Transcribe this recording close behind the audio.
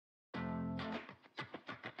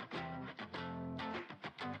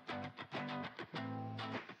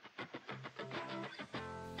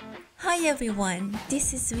Hi everyone,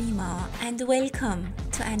 this is Rima and welcome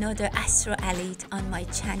to another Astrologic on my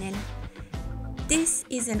channel. This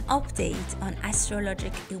is an update on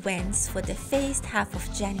Astrologic events for the first half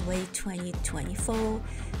of January 2024.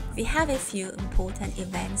 We have a few important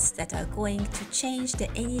events that are going to change the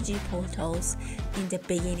energy portals in the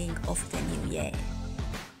beginning of the new year.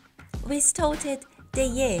 We started the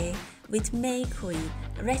year with Mercury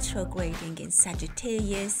retrograding in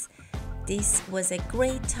Sagittarius. This was a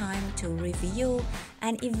great time to review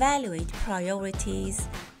and evaluate priorities,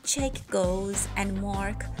 check goals, and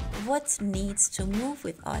mark what needs to move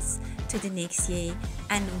with us to the next year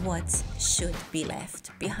and what should be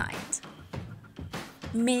left behind.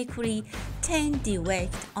 Mercury turned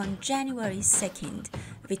direct on January 2nd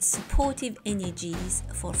with supportive energies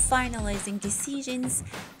for finalizing decisions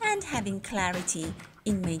and having clarity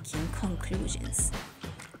in making conclusions.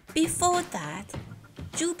 Before that,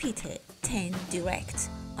 Jupiter turned direct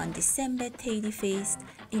on December 31st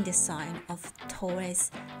in the sign of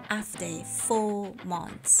Taurus after 4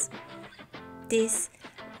 months. This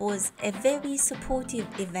was a very supportive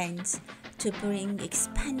event to bring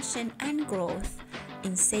expansion and growth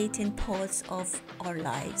in certain parts of our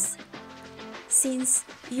lives. Since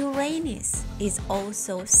Uranus is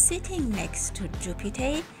also sitting next to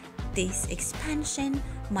Jupiter, this expansion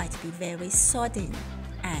might be very sudden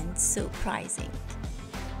and surprising.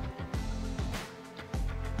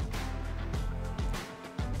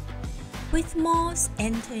 With Mars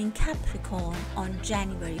entering Capricorn on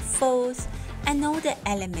January 4th, another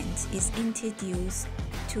element is introduced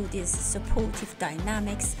to these supportive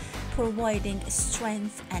dynamics, providing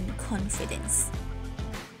strength and confidence.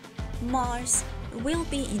 Mars will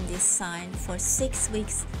be in this sign for 6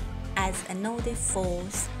 weeks as another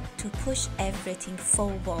force to push everything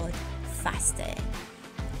forward faster.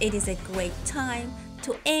 It is a great time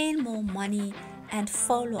to earn more money and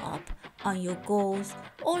follow up on your goals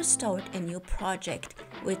or start a new project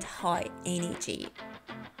with high energy.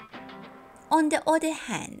 On the other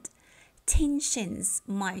hand, tensions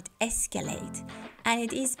might escalate, and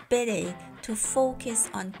it is better to focus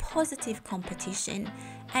on positive competition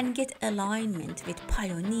and get alignment with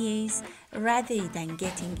pioneers rather than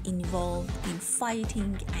getting involved in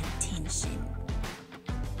fighting and tension.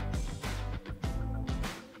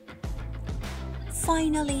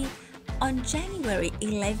 Finally, on January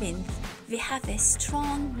 11th, we have a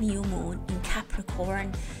strong new moon in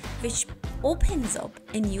Capricorn, which opens up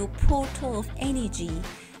a new portal of energy,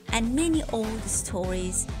 and many old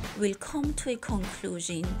stories will come to a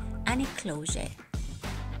conclusion and a closure.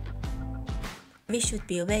 We should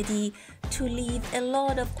be ready to leave a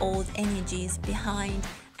lot of old energies behind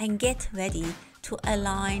and get ready to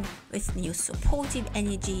align with new supportive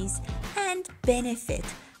energies and benefit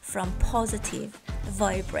from positive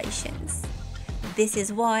vibrations. This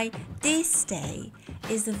is why this day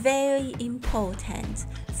is very important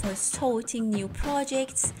for starting new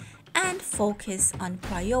projects and focus on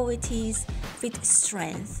priorities with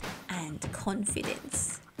strength and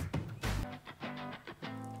confidence.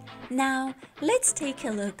 Now, let's take a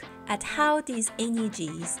look at how these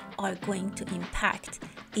energies are going to impact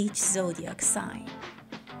each zodiac sign.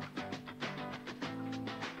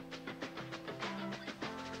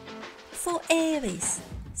 For Aries,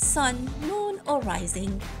 Sun, Moon or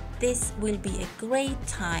Rising, this will be a great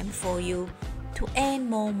time for you to earn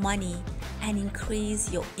more money and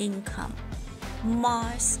increase your income.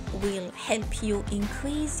 Mars will help you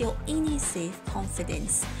increase your inner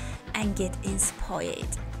self-confidence and get inspired.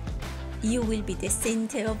 You will be the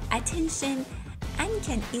center of attention and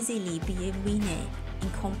can easily be a winner in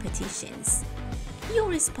competitions. Your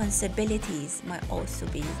responsibilities might also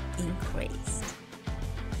be increased.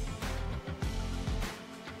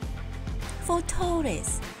 For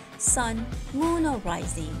Taurus, Sun, Moon or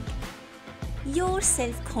Rising, your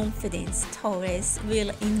self-confidence, Taurus, will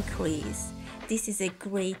increase. This is a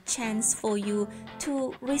great chance for you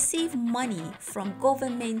to receive money from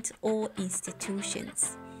government or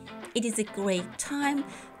institutions. It is a great time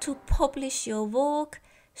to publish your work,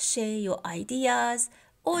 share your ideas,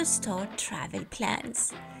 or start travel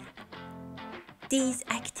plans. These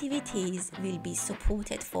activities will be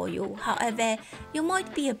supported for you. However, you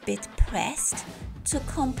might be a bit pressed to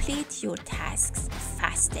complete your tasks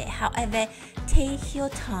faster. However, take your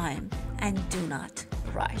time and do not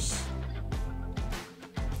rush.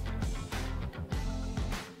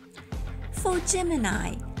 For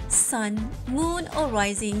Gemini, Sun, Moon or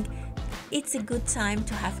Rising, it's a good time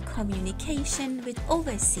to have communication with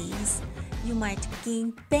overseas. You might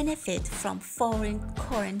gain benefit from foreign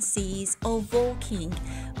currencies or working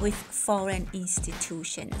with foreign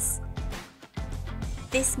institutions.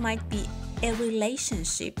 This might be a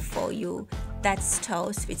relationship for you that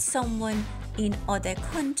starts with someone in other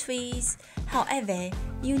countries. However,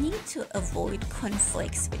 you need to avoid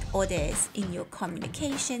conflicts with others in your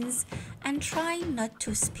communications and try not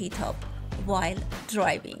to speed up while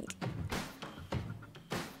driving.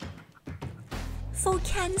 For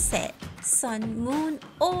Cancer, Sun, Moon,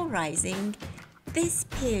 or Rising, this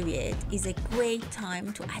period is a great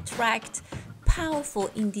time to attract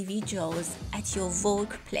powerful individuals at your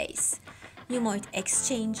workplace. You might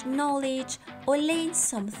exchange knowledge or learn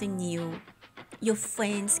something new. Your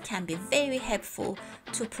friends can be very helpful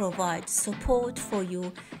to provide support for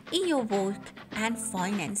you in your work and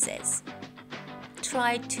finances.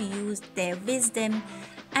 Try to use their wisdom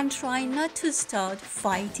and try not to start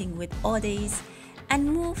fighting with others and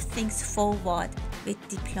move things forward with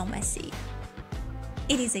diplomacy.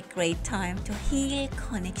 It is a great time to heal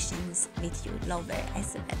connections with your lover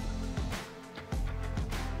as well.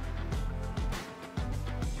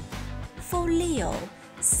 For Leo,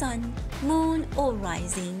 Sun, Moon, or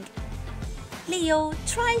Rising, Leo,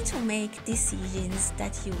 try to make decisions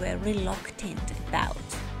that you were reluctant about.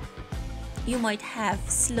 You might have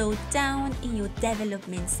slowed down in your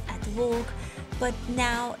developments at work, but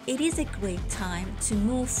now it is a great time to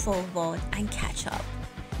move forward and catch up.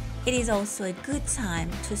 It is also a good time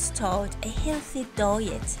to start a healthy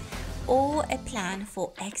diet or a plan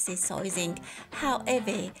for exercising.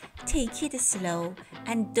 However, take it slow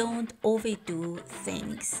and don't overdo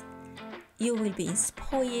things. You will be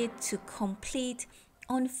inspired to complete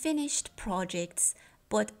unfinished projects,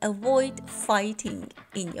 but avoid fighting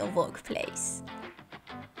in your workplace.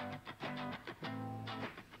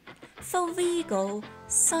 For Virgo,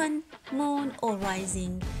 Sun, Moon, or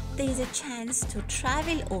Rising, there is a chance to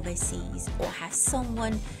travel overseas or have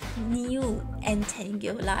someone new entering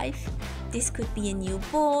your life. This could be a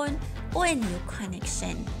newborn or a new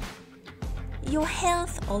connection. Your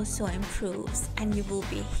health also improves and you will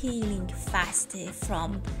be healing faster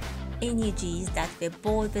from energies that were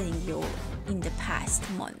bothering you in the past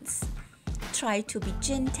months. Try to be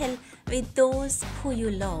gentle with those who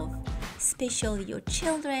you love, especially your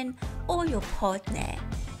children or your partner.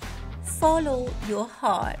 Follow your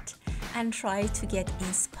heart and try to get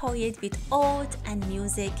inspired with art and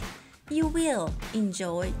music. You will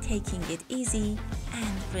enjoy taking it easy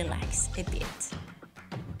and relax a bit.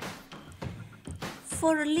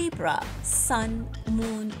 For Libra, Sun,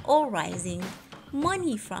 Moon, or Rising,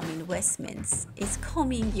 money from investments is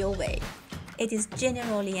coming your way. It is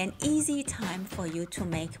generally an easy time for you to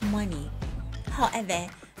make money. However,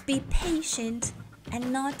 be patient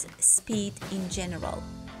and not speed in general.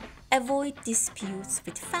 Avoid disputes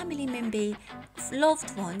with family members,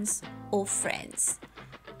 loved ones, or friends.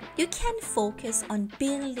 You can focus on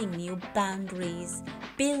building new boundaries,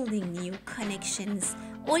 building new connections,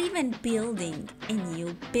 or even building a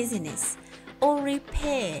new business or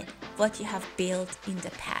repair what you have built in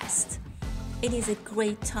the past. It is a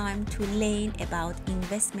great time to learn about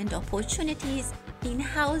investment opportunities in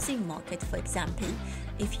housing market, for example,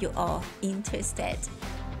 if you are interested.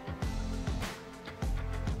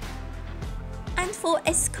 And for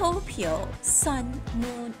a Scorpio, Sun,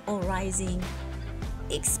 Moon, or Rising,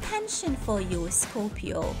 expansion for you,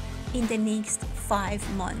 Scorpio, in the next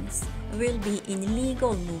 5 months will be in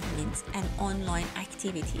legal movements and online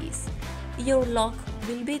activities. Your luck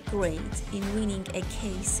will be great in winning a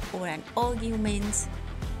case or an argument.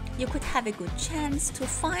 You could have a good chance to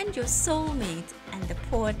find your soulmate and the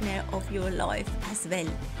partner of your life as well.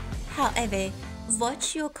 However,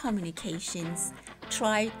 watch your communications.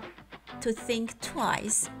 Try to think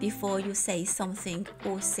twice before you say something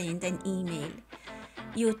or send an email.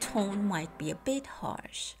 Your tone might be a bit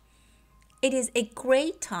harsh. It is a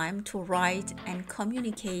great time to write and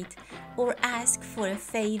communicate or ask for a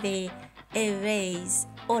favor, a raise,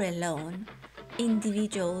 or a loan.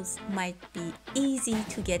 Individuals might be easy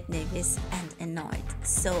to get nervous and annoyed,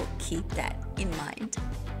 so keep that in mind.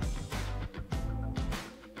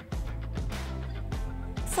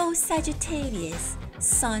 For Sagittarius,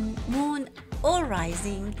 Sun, Moon, or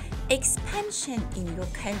Rising, expansion in your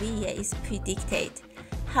career is predicted.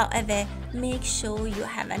 However, make sure you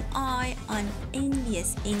have an eye on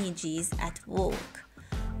envious energies at work.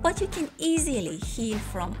 But you can easily heal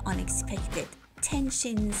from unexpected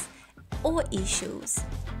tensions or issues.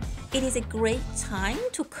 It is a great time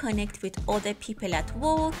to connect with other people at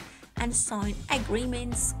work and sign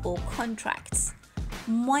agreements or contracts.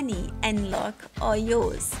 Money and luck are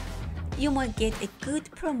yours. You might get a good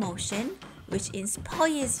promotion, which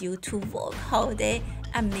inspires you to work harder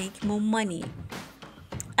and make more money.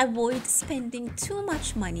 Avoid spending too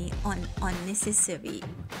much money on unnecessary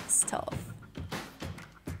stuff.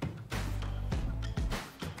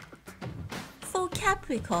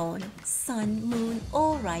 Capricorn, Sun, Moon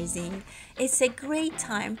or Rising, it's a great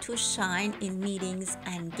time to shine in meetings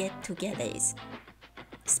and get-togethers.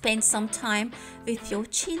 Spend some time with your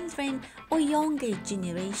children or younger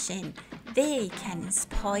generation. They can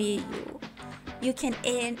inspire you. You can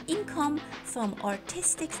earn income from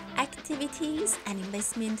artistic activities and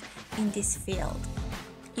investment in this field.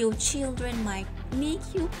 Your children might make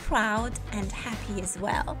you proud and happy as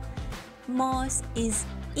well. Mars is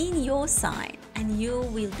in your sign and you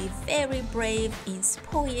will be very brave,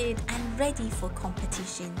 inspired and ready for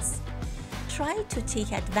competitions. Try to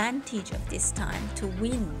take advantage of this time to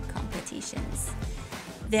win competitions.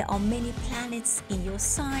 There are many planets in your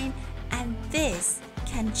sign and this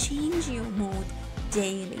can change your mood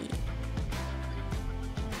daily.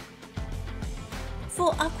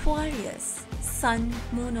 For Aquarius, Sun,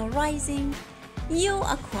 Moon or Rising, you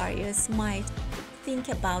Aquarius might think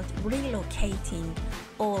about relocating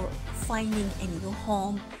or finding a new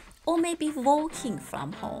home or maybe working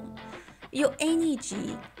from home. Your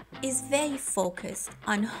energy is very focused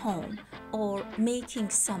on home or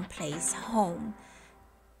making someplace home.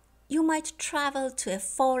 You might travel to a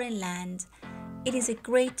foreign land. It is a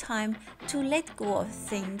great time to let go of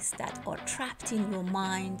things that are trapped in your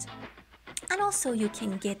mind. And also you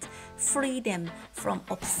can get freedom from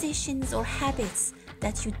obsessions or habits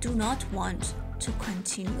that you do not want to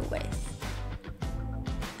continue with.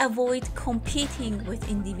 Avoid competing with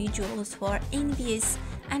individuals who are envious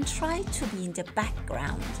and try to be in the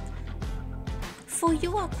background. For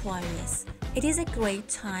you Aquarius, it is a great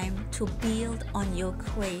time to build on your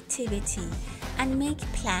creativity and make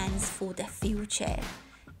plans for the future.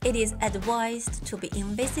 It is advised to be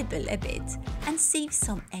invisible a bit and save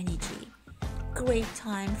some energy. Great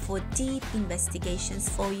time for deep investigations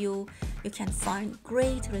for you. You can find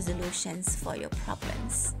great resolutions for your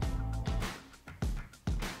problems.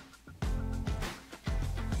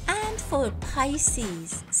 And for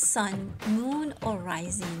Pisces, Sun, Moon or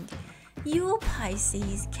Rising, you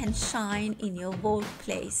Pisces can shine in your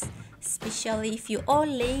workplace, especially if you are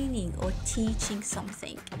learning or teaching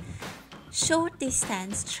something. Short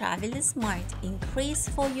distance travels might increase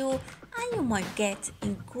for you and you might get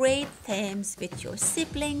in great terms with your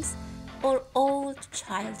siblings or old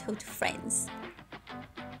childhood friends.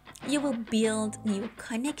 You will build new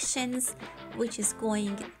connections, which is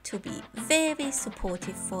going to be very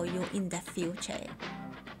supportive for you in the future.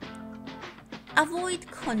 Avoid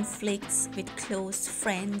conflicts with close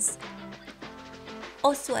friends.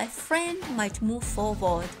 Also, a friend might move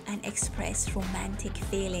forward and express romantic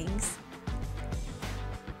feelings.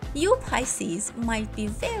 You Pisces might be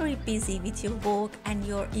very busy with your work and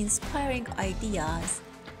your inspiring ideas,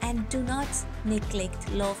 and do not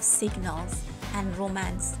neglect love signals and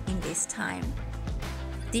romance in this time.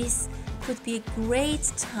 This could be a great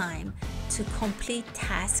time to complete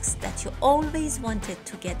tasks that you always wanted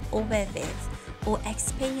to get over with or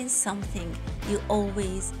experience something you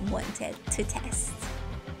always wanted to test.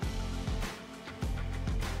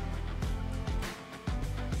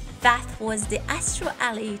 That was the Astro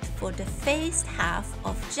Alert for the first half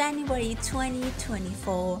of January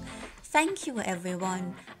 2024. Thank you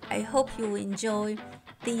everyone. I hope you enjoy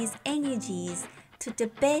these energies to the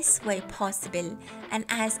best way possible, and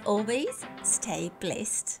as always, stay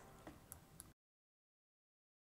blessed.